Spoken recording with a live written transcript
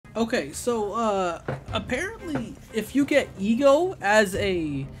Okay, so apparently if you get Ego as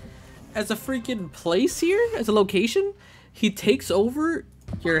a freaking place here, as a location, he takes over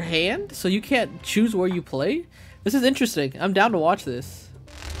your hand, so you can't choose where you play. This is interesting. I'm down to watch this.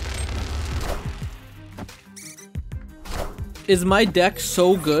 Is my deck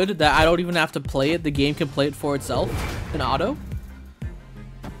so good that I don't even have to play it? The game can play it for itself in auto?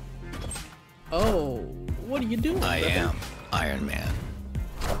 Oh, what are you doing? I am Iron Man.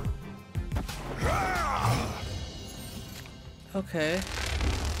 Okay.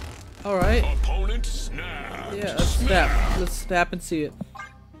 Alright. Opponent snap. Yeah, let's snap. Let's snap and see it.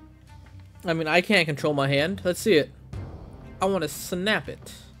 I mean, I can't control my hand. Let's see it. I want to snap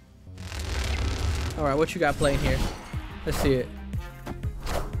it. Alright, what you got playing here? Let's see it.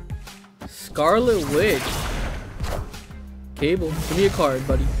 Scarlet Witch. Cable. Give me a card,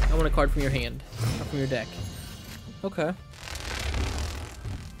 buddy. I want a card from your hand. Not from your deck. Okay.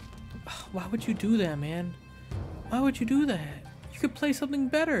 Why would you do that, man? Why would you do that? You could play something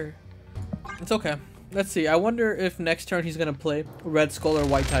better. It's okay. Let's see. I wonder if next turn he's gonna play Red Skull or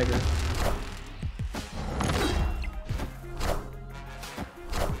White Tiger.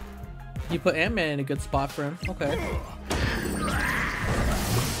 You put Ant-Man in a good spot for him. Okay.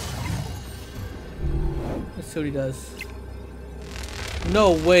 Let's see what he does.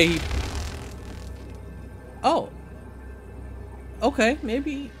 No way. Oh. Okay,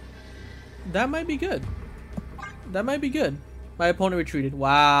 maybe that might be good. That might be good. My opponent retreated.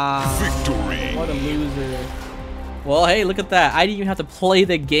 Wow. Victory. What a loser. Well, hey, look at that. I didn't even have to play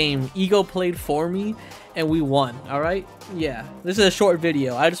the game. Ego played for me, and we won. Alright? Yeah. This is a short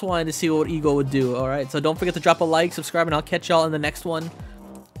video. I just wanted to see what Ego would do. Alright? So don't forget to drop a like, subscribe, and I'll catch y'all in the next one.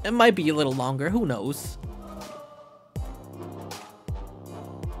 It might be a little longer. Who knows?